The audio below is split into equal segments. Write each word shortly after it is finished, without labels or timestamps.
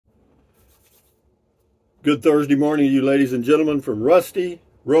Good Thursday morning, you ladies and gentlemen, from Rusty,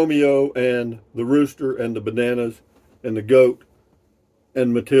 Romeo, and the rooster, and the bananas, and the goat,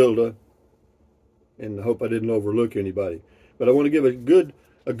 and Matilda. And I hope I didn't overlook anybody. But I want to give a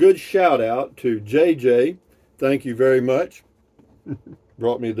good shout out to JJ. Thank you very much.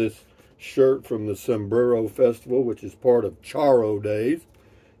 Brought me this shirt from the Sombrero Festival, which is part of Charro Days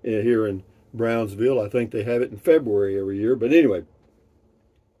here in Brownsville. I think they have it in February every year. But anyway,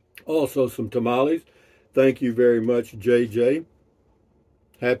 also some tamales. Thank you very much, JJ.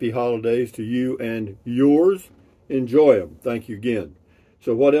 Happy holidays to you and yours. Enjoy them. Thank you again.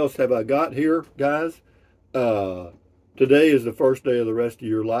 So what else have I got here, guys? Today is the first day of the rest of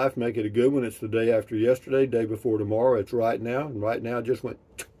your life. Make it a good one. It's the day after yesterday, day before tomorrow. It's right now, and right now just went.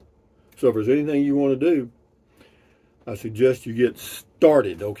 So if there's anything you want to do, I suggest you get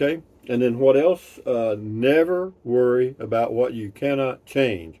started, okay? And then what else? Never worry about what you cannot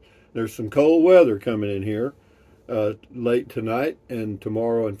change. There's some cold weather coming in here late tonight and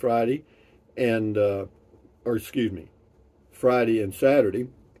tomorrow and Friday, and Friday and Saturday.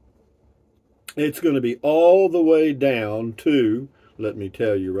 It's going to be all the way down to, let me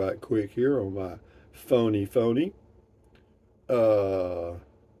tell you right quick here on my phony. Well,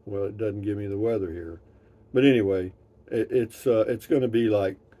 it doesn't give me the weather here, but anyway, it's going to be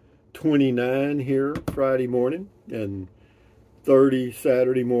like 29 here Friday morning and 30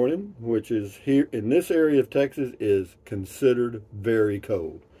 Saturday morning, which is here in this area of Texas is considered very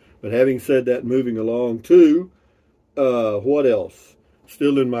cold. But having said that, moving along to what else?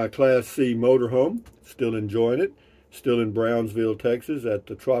 Still in my Class C motorhome, still enjoying it. Still in Brownsville, Texas at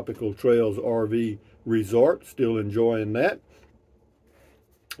the Tropical Trails RV Resort, still enjoying that.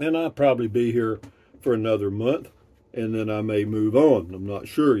 And I'll probably be here for another month, and then I may move on. I'm not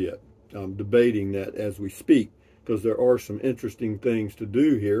sure yet. I'm debating that as we speak, because there are some interesting things to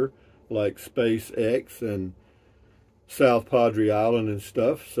do here, like SpaceX and South Padre Island and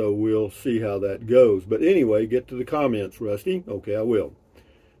stuff, so we'll see how that goes. But anyway, get to the comments, Rusty. Okay, I will.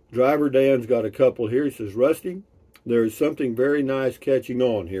 Driver Dan's got a couple here. He says, Rusty, there is something very nice catching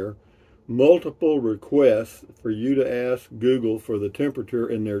on here. Multiple requests for you to ask Google for the temperature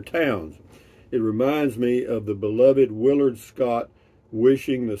in their towns. It reminds me of the beloved Willard Scott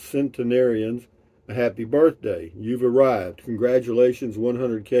wishing the centenarians a happy birthday. You've arrived. Congratulations,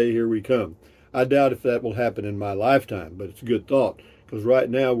 100K, here we come. I doubt if that will happen in my lifetime, but it's a good thought, because right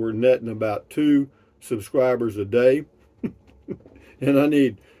now we're netting about 2 subscribers a day, and I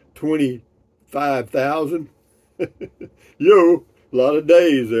need 25,000. Yo, a lot of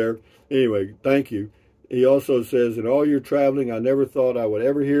days there. Anyway, thank you. He also says, in all your traveling, I never thought I would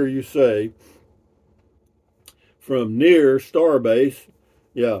ever hear you say, from near Starbase.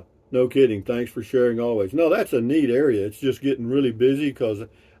 Yeah, no kidding. Thanks for sharing always. No, that's a neat area. It's just getting really busy because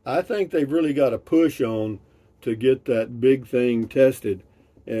I think they've really got a push on to get that big thing tested,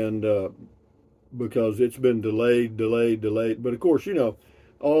 and because it's been delayed. But of course, you know,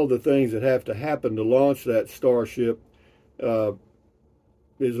 all the things that have to happen to launch that Starship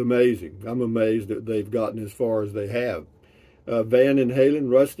is amazing. I'm amazed that they've gotten as far as they have. Van and Halen,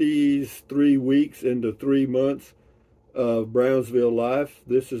 Rusty's 3 weeks into 3 months of Brownsville life.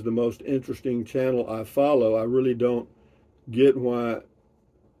 This is the most interesting channel I follow. I really don't get why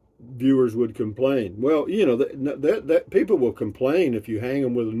viewers would complain. Well, you know, that people will complain if you hang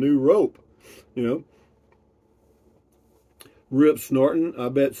them with a new rope, you know. Rip Snorton, I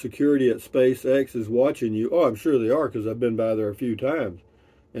bet security at SpaceX is watching you. Oh, I'm sure they are, because I've been by there a few times,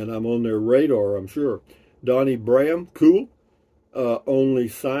 and I'm on their radar, I'm sure. Donnie Bram, cool. Only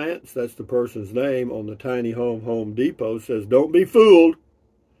Science, that's the person's name, on the Tiny Home Depot, says, don't be fooled.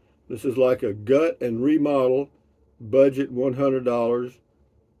 This is like a gut and remodel, budget $100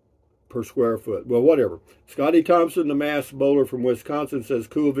 per square foot. Well, whatever. Scotty Thompson, the mass bowler from Wisconsin, says,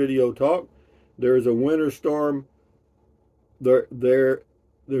 cool video talk. There's a winter storm. There's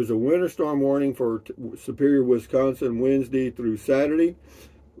a winter storm warning for Superior, Wisconsin, Wednesday through Saturday.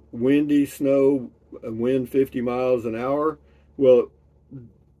 Windy, snow, wind 50 miles an hour. Well,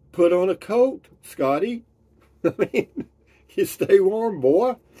 put on a coat, Scotty. I mean, you stay warm,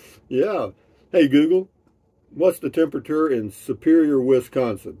 boy. Yeah. Hey, Google, what's the temperature in Superior,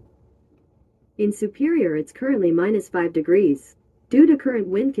 Wisconsin? In Superior, it's currently -5 degrees. Due to current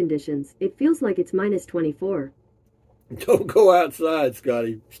wind conditions, it feels like it's -24. Don't go outside,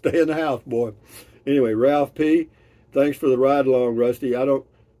 Scotty. Stay in the house, boy. Anyway, Ralph P., thanks for the ride along, Rusty. I don't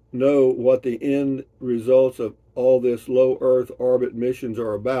know what the end results of all this low Earth orbit missions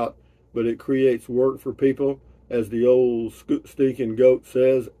are about, but it creates work for people, as the old stinking goat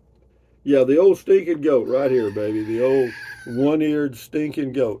says, Yeah, the old stinking goat right here, baby. The old one-eared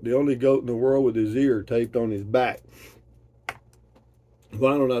stinking goat. The only goat in the world with his ear taped on his back.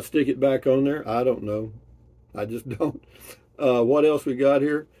 Why don't I stick it back on there? I don't know. I just don't. What else we got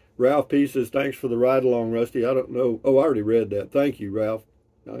here? Ralph P says, thanks for the ride along, Rusty. I don't know. Oh, I already read that. Thank you, Ralph.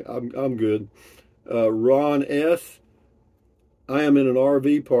 I'm good. Ron S. I am in an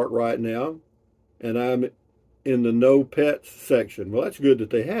RV park right now, and I'm in the no pets section. Well, that's good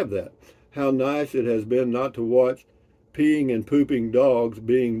that they have that. How nice it has been not to watch peeing and pooping dogs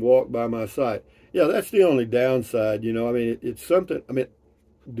being walked by my side. Yeah, that's the only downside, you know. I mean, it's something. I mean,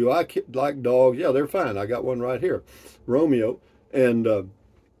 do I like dogs? Yeah, they're fine. I got one right here, Romeo. And but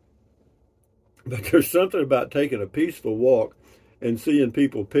there's something about taking a peaceful walk and seeing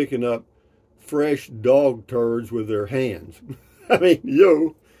people picking up fresh dog turds with their hands. I mean,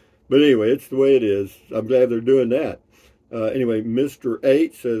 yo. But anyway, it's the way it is. I'm glad they're doing that. Anyway, Mr.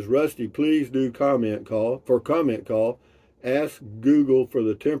 8 says, Rusty, please do comment call. Ask Google for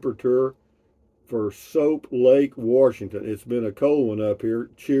the temperature for Soap Lake, Washington. It's been a cold one up here.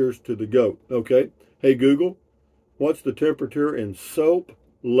 Cheers to the goat. Okay. Hey, Google, what's the temperature in Soap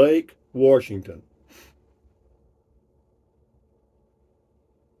Lake, Washington?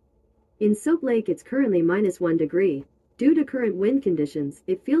 In Soap Lake, it's currently -1 degree. Due to current wind conditions,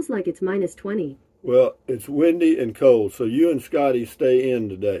 it feels like it's -20. Well, it's windy and cold, so you and Scotty stay in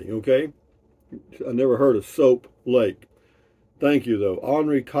today, okay? I never heard of Soap Lake. Thank you, though.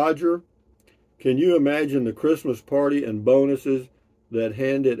 Henri Codger, can you imagine the Christmas party and bonuses that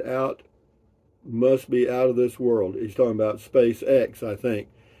handed out must be out of this world? He's talking about SpaceX, I think.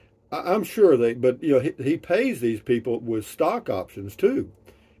 I'm sure but you know, he pays these people with stock options too.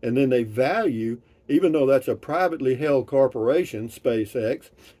 And then they value, even though that's a privately held corporation,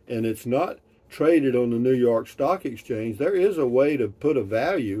 SpaceX, and it's not traded on the New York Stock Exchange, there is a way to put a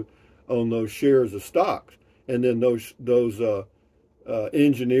value on those shares of stocks. And then those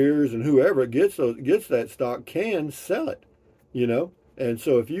engineers and whoever gets that stock can sell it, you know. And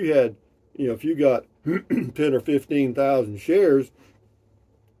so if you had, you know, if you got 10 or 15,000 shares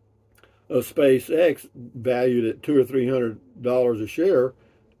of SpaceX valued at $200 or $300 a share,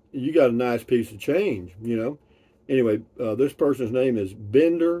 you got a nice piece of change, you know. Anyway, this person's name is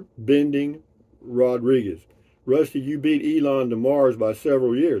Bending Rodriguez. Rusty, you beat Elon to Mars by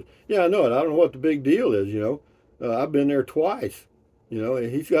several years. Yeah, I know it. I don't know what the big deal is, you know. I've been there twice. You know,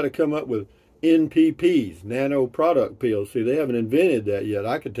 he's got to come up with NPPs, nano product pills. See, they haven't invented that yet.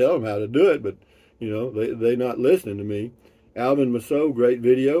 I could tell them how to do it, but, you know, they're not listening to me. Alvin Massot, great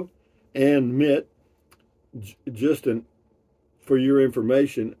video. And Mitt, for your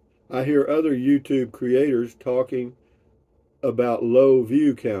information, I hear other YouTube creators talking about low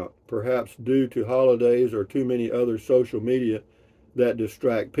view count, perhaps due to holidays or too many other social media that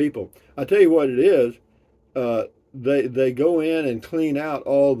distract people. I tell you what it is, they go in and clean out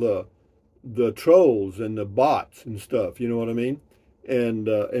all the trolls and the bots and stuff, you know what I mean?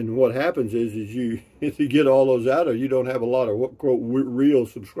 And what happens is you if you get all those out of, you don't have a lot of what quote real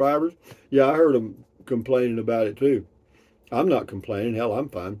subscribers. Yeah, I heard them complaining about it too. I'm not complaining. Hell, I'm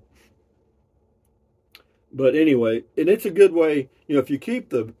fine. But anyway, and it's a good way, you know, if you keep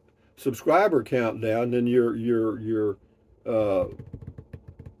the subscriber count down, then your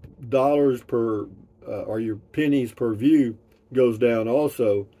dollars per or your pennies per view goes down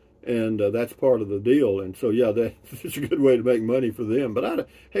also, and that's part of the deal. And so yeah, it's a good way to make money for them. But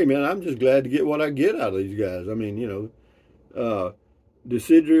hey man, I'm just glad to get what I get out of these guys. I mean, you know,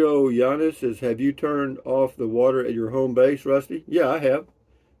 Desidrio Yanis says, have you turned off the water at your home base, Rusty? Yeah, I have.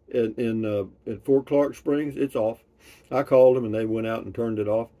 At Fort Clark Springs, it's off. I called them and they went out and turned it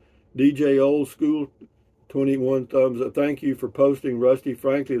off. DJ Old School, 21 thumbs up. Thank you for posting, Rusty.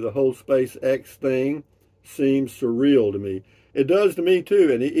 Frankly, the whole SpaceX thing seems surreal to me. It does to me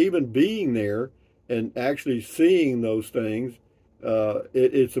too. And even being there and actually seeing those things,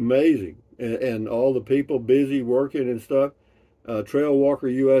 it's amazing. And all the people busy working and stuff. Trail Walker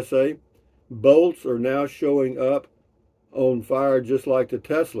USA, bolts are now showing up on fire just like the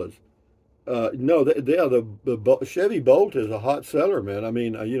Teslas. No, the Chevy Bolt is a hot seller, man. I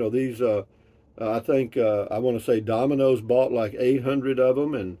mean, you know, these, I think, I want to say Domino's bought like 800 of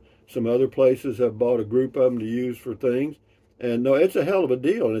them, and some other places have bought a group of them to use for things. And no, it's a hell of a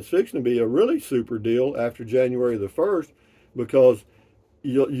deal, and it's fixing to be a really super deal after January the 1st, because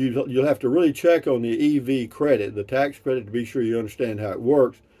you'll have to really check on the EV credit, the tax credit, to be sure you understand how it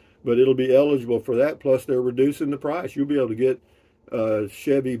works. But it'll be eligible for that. Plus, they're reducing the price. You'll be able to get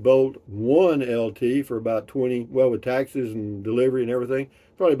Chevy Bolt 1 LT for about 20, well, with taxes and delivery and everything,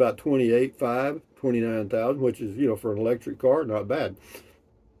 probably about 28,500, 29,000, which is, you know, for an electric car, not bad.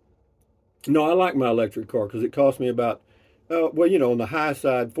 No, I like my electric car because it costs me about, well, you know, on the high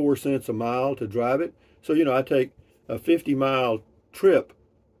side, 4 cents a mile to drive it. So, you know, I take a 50-mile trip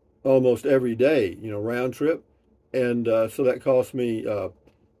almost every day, you know, round trip. And so that costs me $2,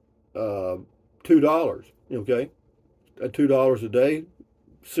 okay? $2 a day,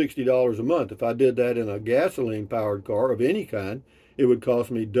 $60 a month. If I did that in a gasoline-powered car of any kind, it would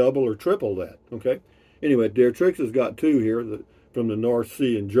cost me double or triple that, okay? Anyway, Der Trix has got two here from the North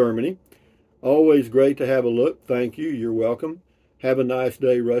Sea in Germany. Always great to have a look. Thank you. You're welcome. Have a nice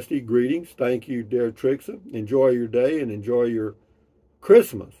day, Rusty. Greetings. Thank you, Der Trixa. Enjoy your day and enjoy your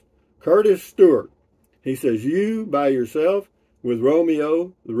Christmas. Curtis Stewart. He says, you by yourself with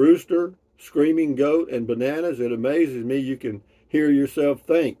Romeo, the rooster, screaming goat, and bananas. It amazes me you can hear yourself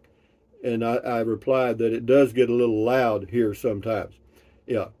think. And I replied that it does get a little loud here sometimes.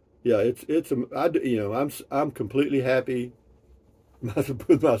 Yeah. I'm completely happy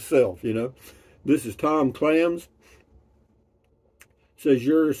with myself, you know. This is Tom Clams. Says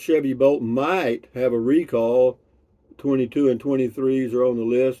your Chevy Bolt might have a recall. 22 and 23s are on the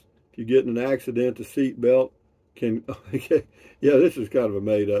list. If you get in an accident, the seat belt can. Yeah, this is kind of a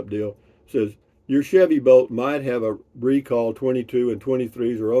made-up deal. Says your Chevy Bolt might have a recall. 22 and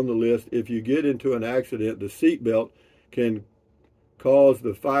 23s are on the list. If you get into an accident, the seat belt can cause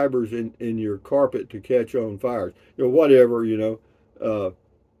the fibers in your carpet to catch on fires. You know, whatever, you know.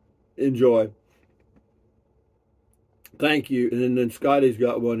 Enjoy. Thank you. And then Scotty's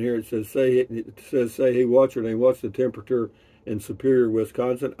got one here. It says, hey, what's your name? What's the temperature in Superior,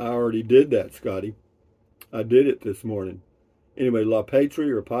 Wisconsin? I already did that, Scotty. I did it this morning. Anyway, La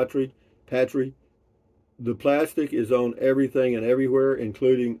Patrie or Patrie, the plastic is on everything and everywhere,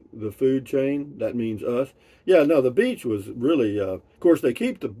 including the food chain. That means us. Yeah, no, the beach was really, of course, they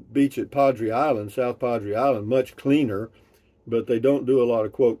keep the beach at Padre Island, South Padre Island, much cleaner, but they don't do a lot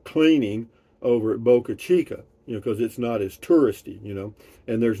of, quote, cleaning over at Boca Chica, you know, because it's not as touristy, you know,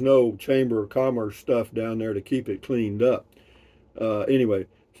 and there's no Chamber of Commerce stuff down there to keep it cleaned up. Anyway,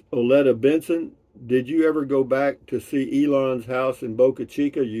 Oleta Benson, did you ever go back to see Elon's house in Boca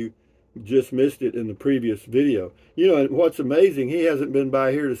Chica? You just missed it in the previous video. You know, and what's amazing, he hasn't been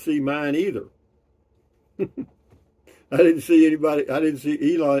by here to see mine either. I didn't see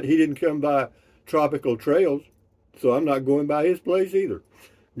Elon. He didn't come by Tropical Trails. So I'm not going by his place either.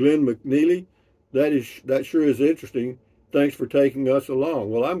 Glenn McNeely, that sure is interesting. Thanks for taking us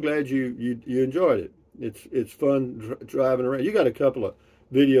along. Well, I'm glad you enjoyed it. It's fun driving around. You got a couple of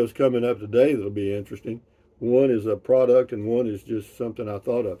videos coming up today that'll be interesting. One is a product and one is just something I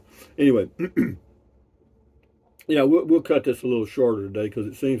thought of. Anyway, yeah, we'll cut this a little shorter today because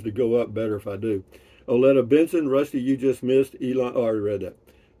it seems to go up better if I do. Oleta Benson, Rusty, you just missed Elon. Oh, I already read that.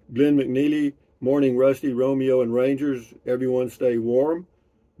 Glenn McNeely, morning, Rusty, Romeo, and Rangers. Everyone stay warm.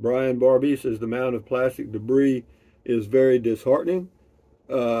 Brian Barbie says the amount of plastic debris is very disheartening.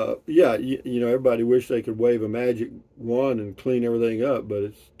 Yeah, you know, everybody wish they could wave a magic wand and clean everything up, but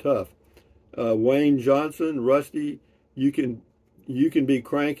it's tough. Wayne Johnson, Rusty, you can be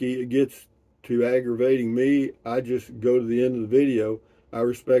cranky. It gets to aggravating me. I just go to the end of the video. I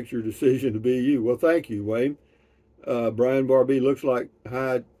respect your decision to be you. Well, thank you, Wayne. Brian Barbie, looks like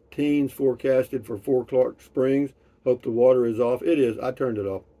high teens forecasted for Fort Clark Springs. Hope the water is off. It is. I turned it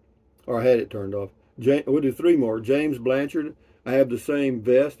off, or I had it turned off. We'll do three more. James Blanchard, I have the same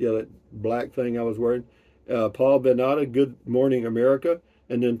vest. Yeah, that black thing I was wearing. Paul Benata, good morning, America.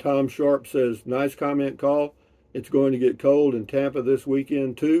 And then Tom Sharp says, nice comment, call. It's going to get cold in Tampa this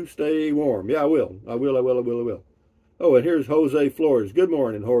weekend, too. Stay warm. Yeah, I will. Oh, and here's Jose Flores. Good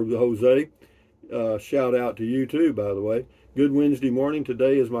morning, Jose. Shout out to you, too, by the way. Good Wednesday morning.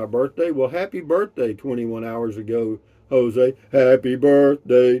 Today is my birthday. Well, happy birthday 21 hours ago, Jose. Happy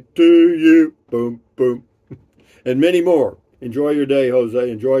birthday to you. Boom, boom. And many more. Enjoy your day, Jose.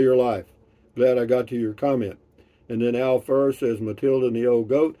 Enjoy your life. Glad I got to your comment. And then Al Furr says, Matilda and the old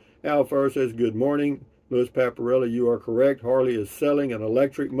goat. Al Furr says, good morning. Louis Paparella, you are correct. Harley is selling an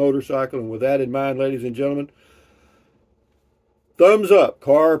electric motorcycle. And with that in mind, ladies and gentlemen, thumbs up.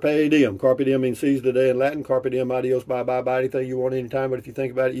 Carpe diem. Carpe diem means seize the day in Latin. Carpe diem, adios, bye-bye, buy anything you want anytime. But if you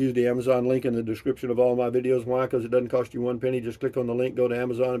think about it, use the Amazon link in the description of all my videos. Why? Because it doesn't cost you one penny. Just click on the link, go to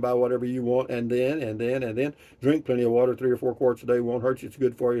Amazon and buy whatever you want. And then drink plenty of water. 3 or 4 quarts a day won't hurt you. It's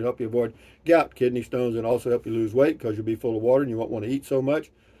good for you. Help you avoid gout, kidney stones, and also help you lose weight because you'll be full of water and you won't want to eat so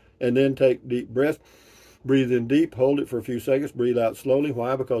much. And then take deep breaths. Breathe in deep, hold it for a few seconds, breathe out slowly.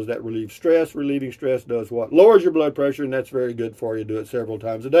 Why? Because that relieves stress. Relieving stress does what? Lowers your blood pressure, and that's very good for you. Do it several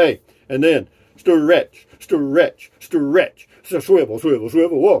times a day. And then stretch, stretch, stretch. So swivel, swivel,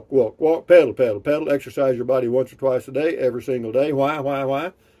 swivel, walk, walk, walk, pedal, pedal, pedal. Exercise your body once or twice a day, every single day.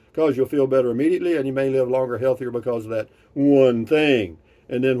 Why? because you'll feel better immediately, and you may live longer, healthier because of that one thing.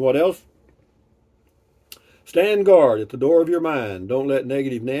 And then what else? Stand guard at the door of your mind. Don't let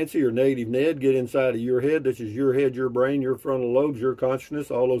negative Nancy or negative Ned get inside of your head. This is your head, your brain, your frontal lobes, your consciousness.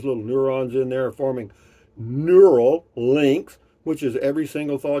 All those little neurons in there are forming neural links, which is every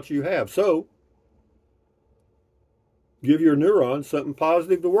single thought you have. So, give your neurons something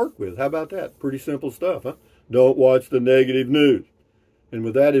positive to work with. How about that? Pretty simple stuff, huh? Don't watch the negative news. And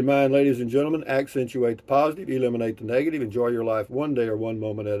with that in mind, ladies and gentlemen, accentuate the positive, eliminate the negative, enjoy your life one day or one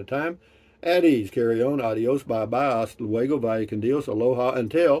moment at a time. At ease, carry on, adios, bye-bye, hasta luego, vaya con Dios, aloha,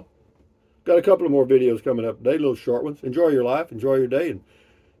 until. Got a couple of more videos coming up today, little short ones. Enjoy your life, enjoy your day, and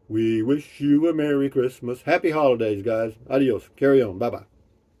we wish you a Merry Christmas. Happy holidays, guys. Adios. Carry on. Bye-bye.